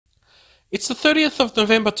It's the 30th of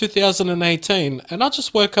November 2018, and I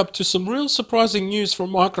just woke up to some real surprising news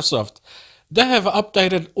from Microsoft. They have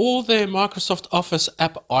updated all their Microsoft Office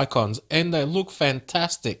app icons, and they look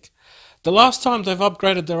fantastic. The last time they've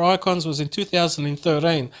upgraded their icons was in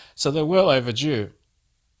 2013, so they're well overdue.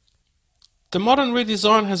 The modern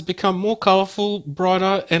redesign has become more colourful,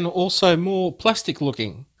 brighter, and also more plastic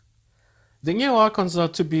looking. The new icons are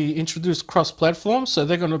to be introduced cross-platform, so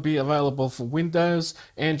they're going to be available for Windows,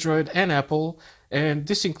 Android, and Apple, and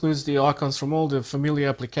this includes the icons from all the familiar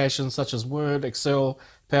applications such as Word, Excel,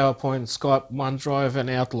 PowerPoint, Skype, OneDrive, and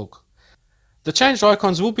Outlook. The changed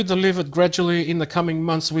icons will be delivered gradually in the coming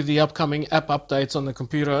months with the upcoming app updates on the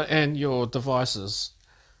computer and your devices.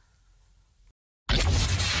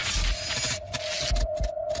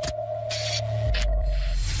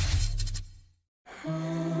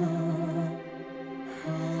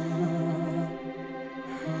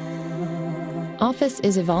 Office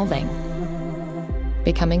is evolving,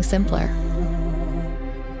 becoming simpler,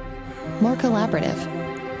 more collaborative,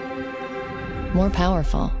 more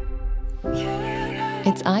powerful.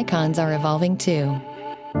 Its icons are evolving too,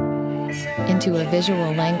 into a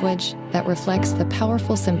visual language that reflects the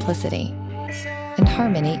powerful simplicity and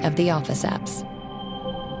harmony of the Office apps.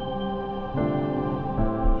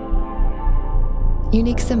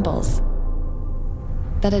 Unique symbols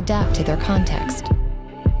that adapt to their context.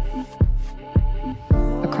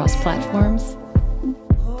 Across platforms,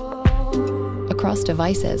 across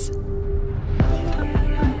devices.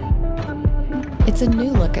 It's a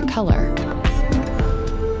new look at color.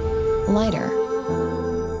 Lighter,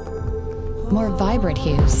 more vibrant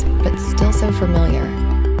hues, but still so familiar.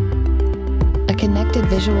 A connected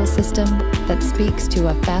visual system that speaks to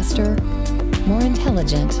a faster, more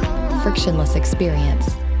intelligent, frictionless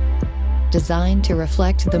experience, designed to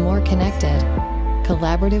reflect the more connected,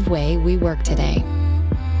 collaborative way we work today.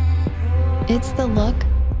 It's the look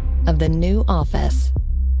of the new Office.